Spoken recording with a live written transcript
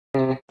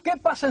¿Qué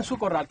pasa en su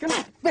corral? ¿Qué no?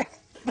 Ve.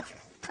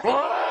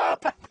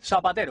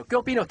 Zapatero. ¿Qué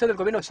opina usted del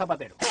gobierno de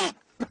Zapatero?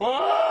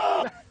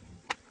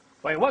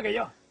 Pues igual que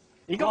yo.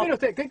 ¿Y qué opina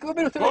usted? ¿Qué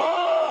opina usted?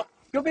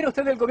 ¿Qué opina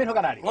usted del gobierno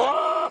canario?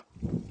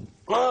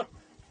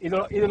 ¿Y de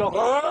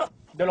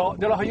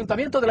los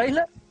ayuntamientos de la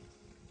isla?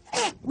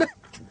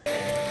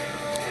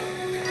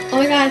 Oh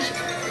my gosh.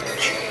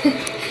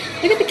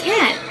 Look at the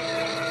cat.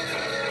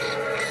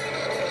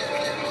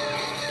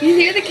 Do you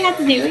see what the cat's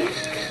doing?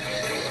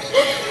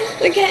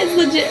 The cat is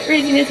legit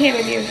raising his hand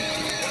with you.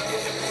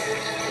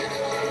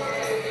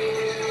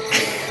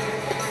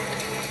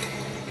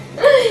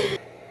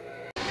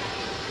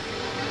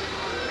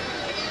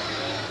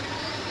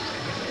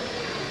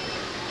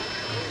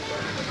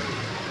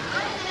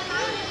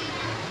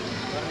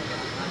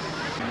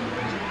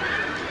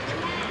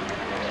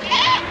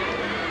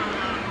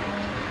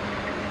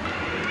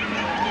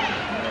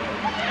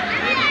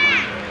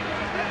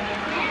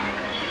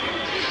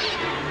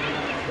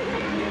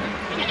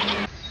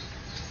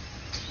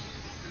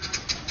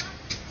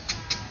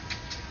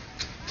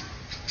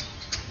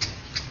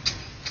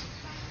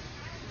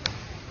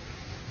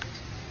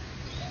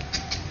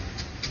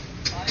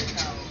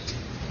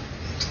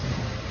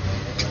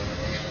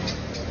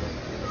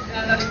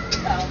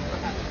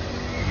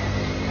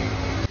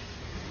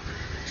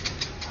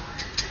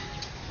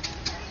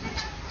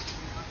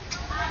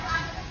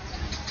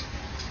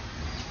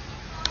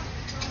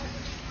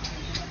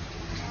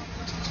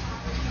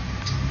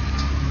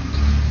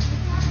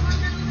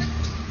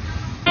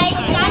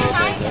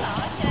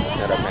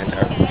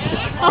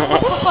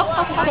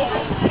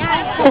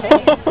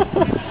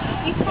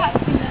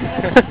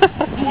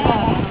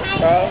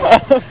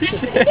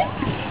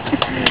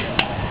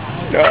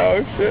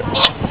 Oh shit.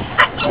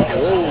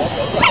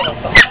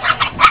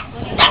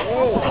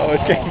 Oh,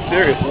 it's getting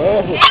serious.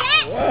 Whoa.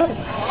 Whoa.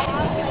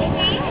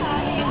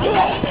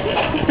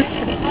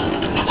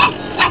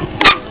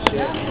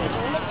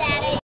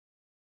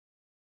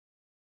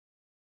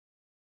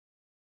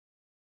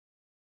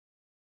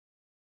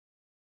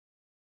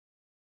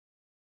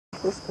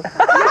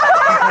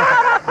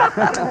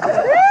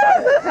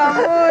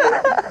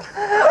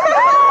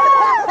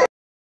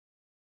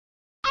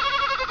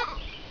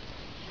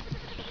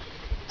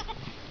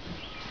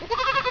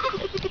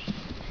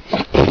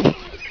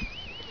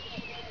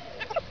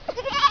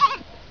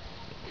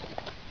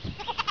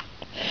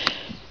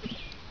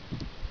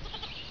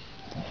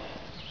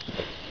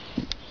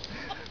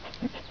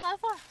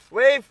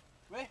 Wave!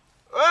 Wave!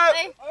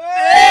 Wave!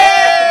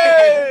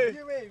 Wave!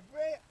 You wave!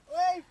 Wave!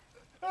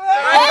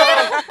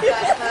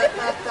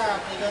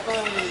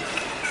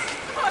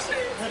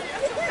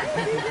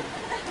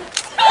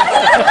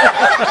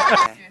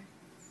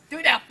 Do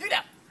it now! Do it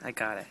now! I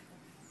got it.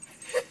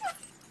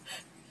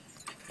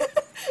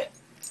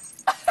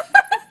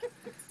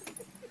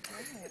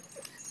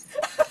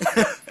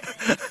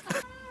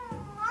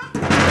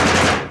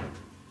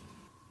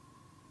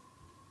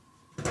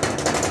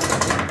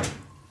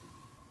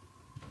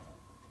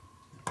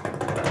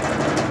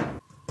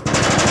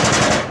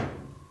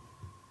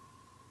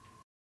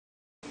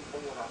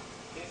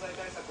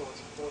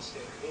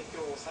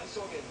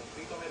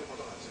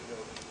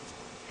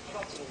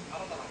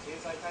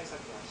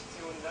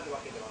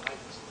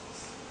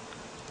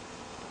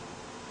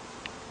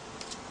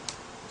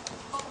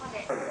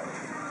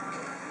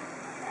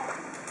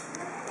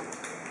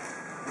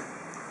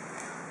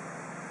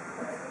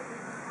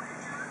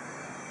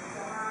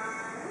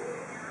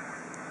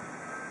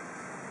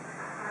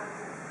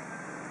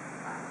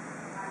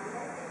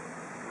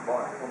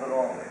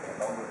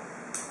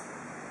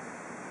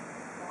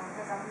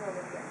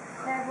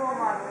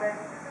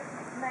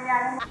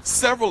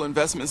 Several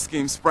investment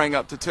schemes sprang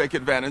up to take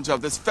advantage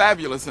of this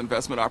fabulous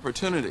investment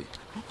opportunity.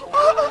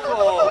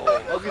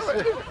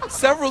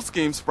 Several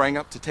schemes sprang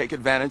up to take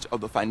advantage of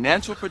the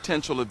financial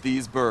potential of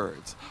these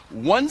birds.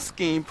 One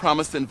scheme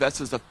promised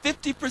investors a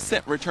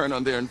 50% return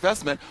on their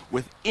investment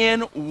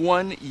within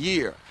 1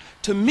 year.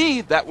 To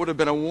me, that would have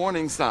been a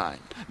warning sign.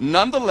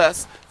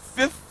 Nonetheless,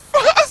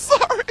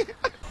 sorry.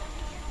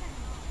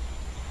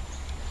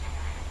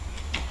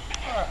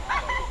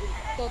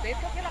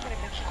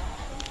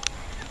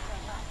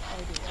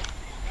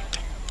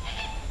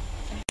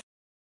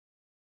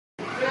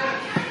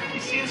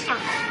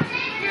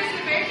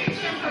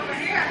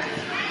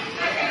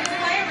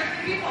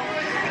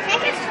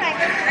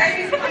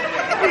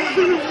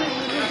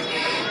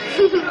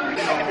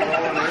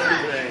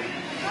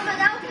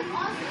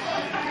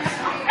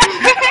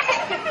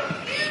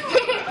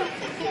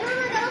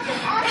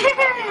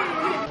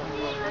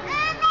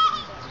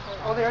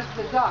 Oh, there's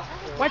the duck.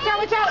 Watch out,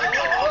 watch out!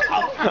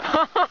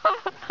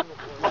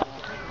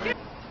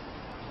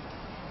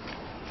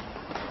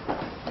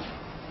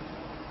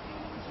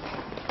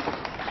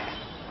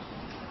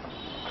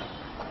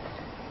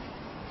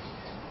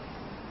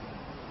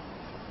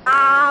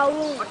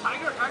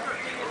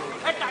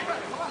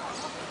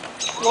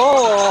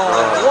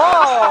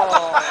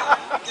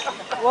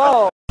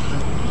 Wow!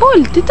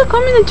 Paul, te está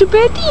comiendo el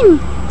chupetín.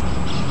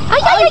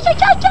 ¡Ay, ay, ay, ay,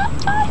 ay,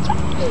 ay, ay!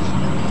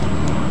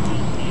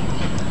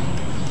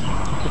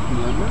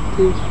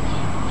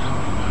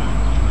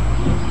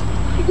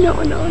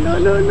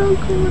 No,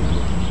 come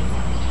on.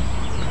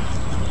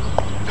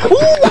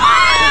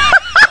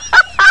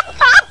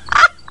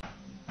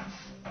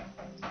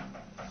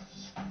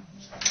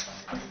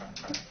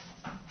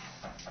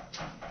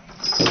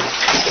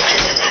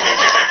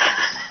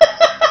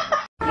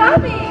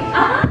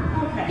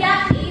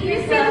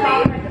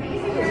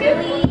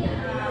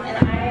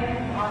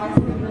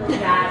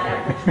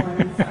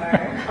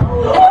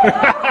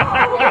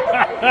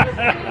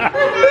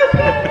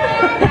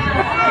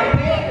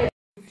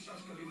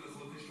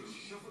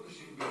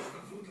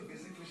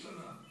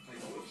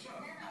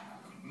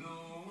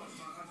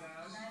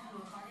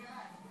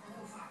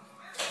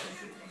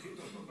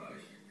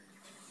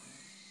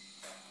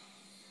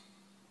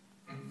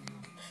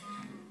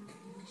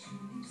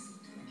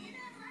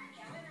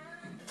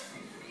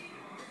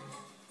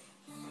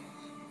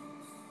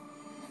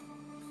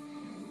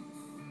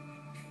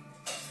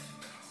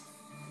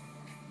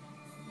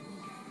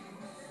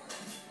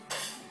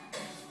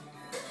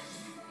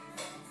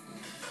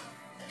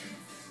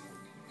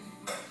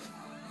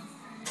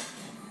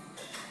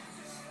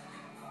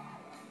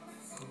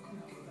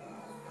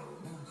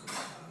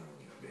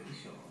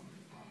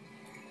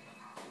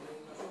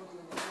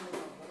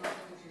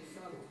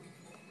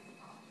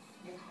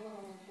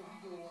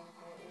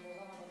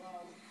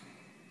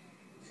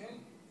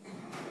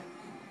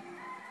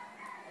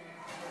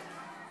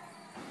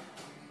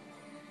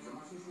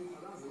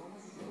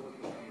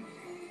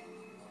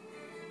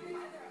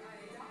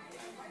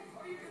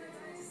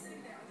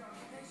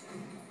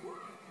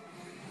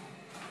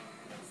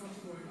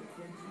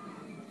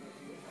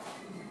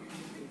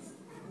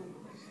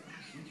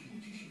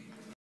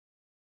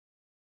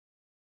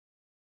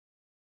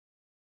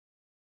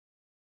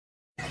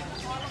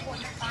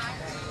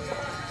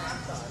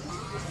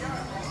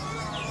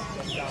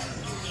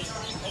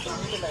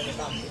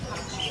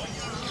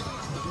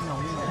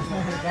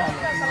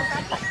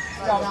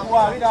 Đi đâu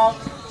cua đi đâu?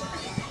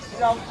 Đi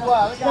đâu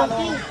cua cái cha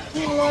luôn.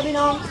 Chiên luôn đi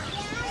non.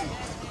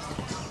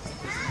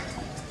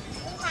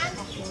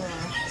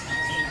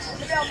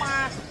 Đi đâu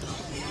mà?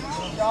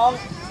 Chọn.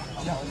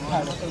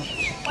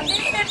 Con đi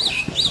đi.